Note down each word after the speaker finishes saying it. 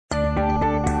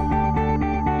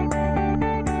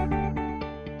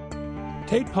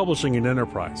Tate Publishing and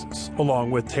Enterprises,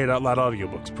 along with Tate Out Loud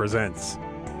Audiobooks, presents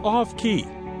Off Key,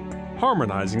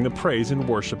 Harmonizing the Praise and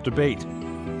Worship Debate.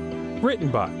 Written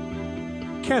by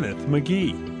Kenneth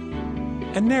McGee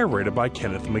and narrated by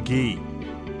Kenneth McGee.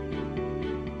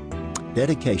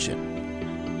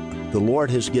 Dedication. The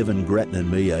Lord has given Gretchen and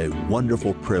me a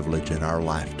wonderful privilege in our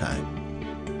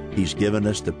lifetime. He's given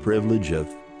us the privilege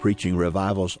of preaching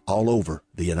revivals all over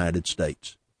the United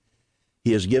States.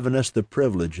 He has given us the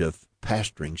privilege of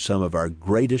pastoring some of our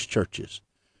greatest churches,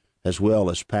 as well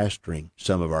as pastoring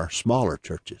some of our smaller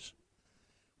churches.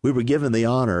 We were given the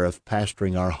honor of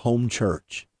pastoring our home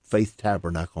church, Faith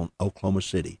Tabernacle in Oklahoma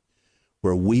City,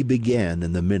 where we began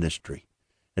in the ministry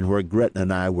and where Gretchen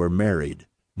and I were married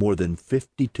more than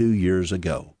 52 years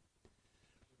ago.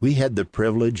 We had the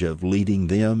privilege of leading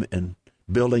them in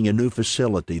building a new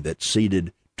facility that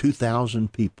seated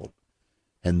 2,000 people,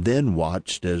 and then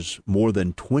watched as more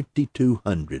than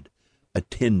 2,200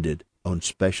 attended on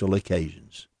special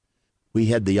occasions. We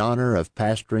had the honor of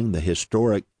pastoring the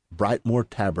historic Brightmoor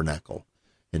Tabernacle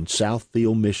in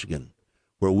Southfield, Michigan,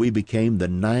 where we became the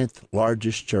 9th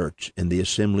largest church in the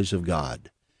Assemblies of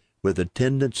God, with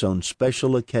attendance on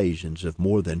special occasions of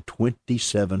more than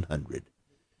 2,700.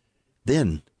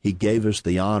 Then he gave us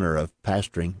the honor of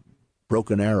pastoring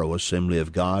Broken Arrow Assembly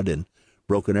of God in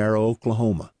Broken Arrow,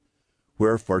 Oklahoma,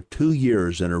 where for 2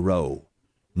 years in a row,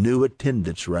 new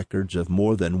attendance records of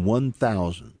more than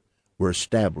 1,000 were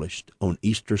established on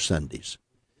Easter Sundays.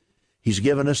 He's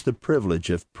given us the privilege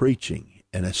of preaching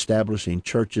and establishing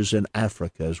churches in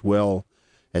Africa, as well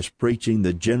as preaching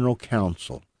the General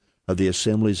Council of the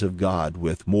Assemblies of God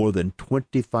with more than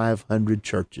 2,500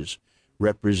 churches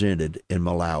represented in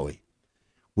Malawi.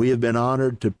 We have been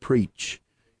honored to preach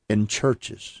in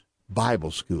churches,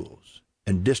 Bible schools,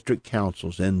 and district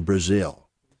councils in Brazil.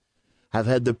 I've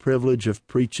had the privilege of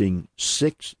preaching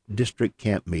 6 district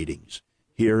camp meetings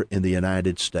here in the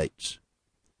United States.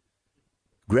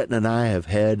 Gretchen and I have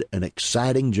had an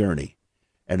exciting journey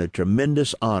and a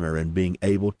tremendous honor in being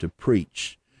able to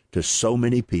preach to so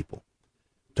many people.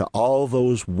 To all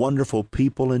those wonderful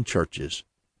people and churches,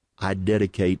 I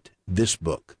dedicate this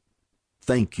book.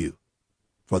 Thank you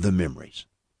for the memories.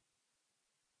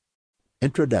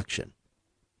 Introduction.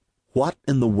 What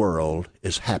in the world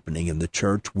is happening in the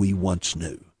church we once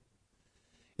knew?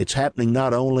 It's happening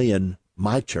not only in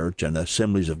my church and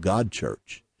Assemblies of God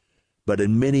church, but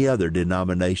in many other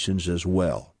denominations as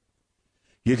well.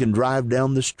 You can drive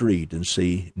down the street and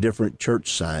see different church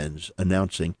signs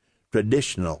announcing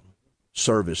traditional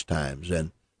service times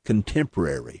and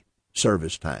contemporary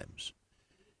service times.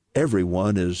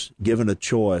 Everyone is given a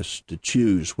choice to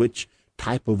choose which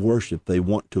type of worship they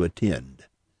want to attend.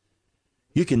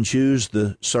 You can choose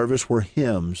the service where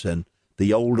hymns and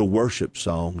the older worship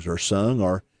songs are sung,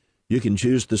 or you can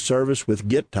choose the service with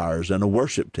guitars and a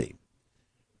worship team.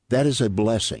 That is a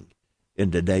blessing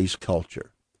in today's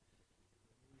culture.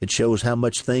 It shows how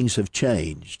much things have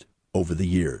changed over the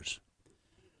years.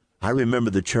 I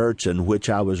remember the church in which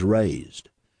I was raised.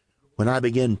 When I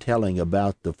began telling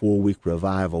about the 4-week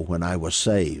revival when I was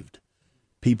saved,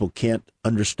 people can't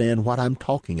understand what I'm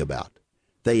talking about.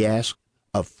 They ask,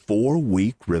 a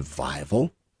 4-week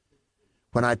revival?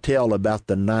 When I tell about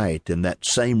the night in that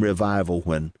same revival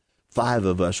when 5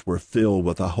 of us were filled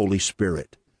with the Holy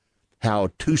Spirit, how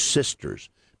 2 sisters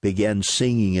began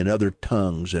singing in other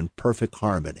tongues in perfect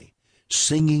harmony,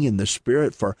 singing in the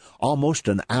Spirit for almost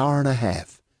an hour and a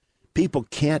half, people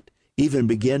can't even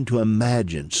begin to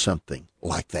imagine something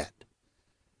like that.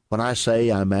 When I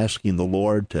say I'm asking the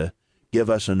Lord to give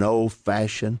us an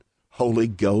old-fashioned, Holy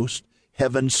Ghost,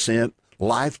 heaven-sent,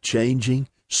 life-changing,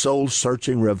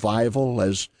 soul-searching revival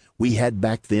as we had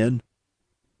back then,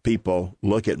 people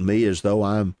look at me as though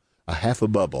I'm a half a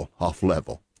bubble off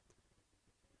level.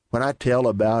 When I tell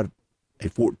about a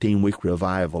 14-week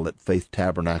revival at Faith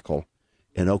Tabernacle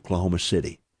in Oklahoma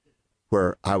City,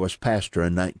 where I was pastor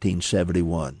in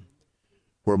 1971,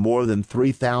 where more than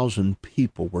 3,000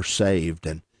 people were saved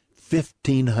and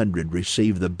 1,500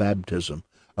 received the baptism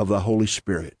of the Holy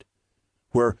Spirit,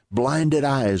 where blinded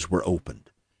eyes were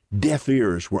opened, deaf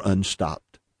ears were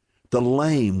unstopped, the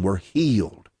lame were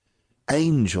healed,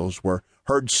 angels were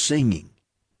heard singing,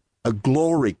 a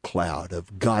glory cloud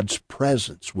of God's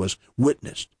presence was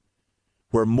witnessed,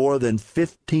 where more than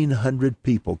 1,500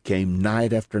 people came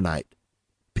night after night.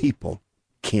 People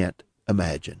can't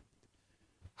imagine.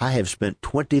 I have spent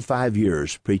 25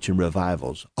 years preaching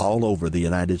revivals all over the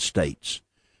United States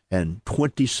and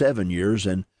 27 years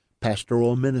in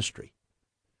pastoral ministry.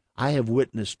 I have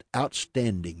witnessed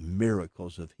outstanding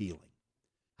miracles of healing.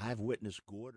 I have witnessed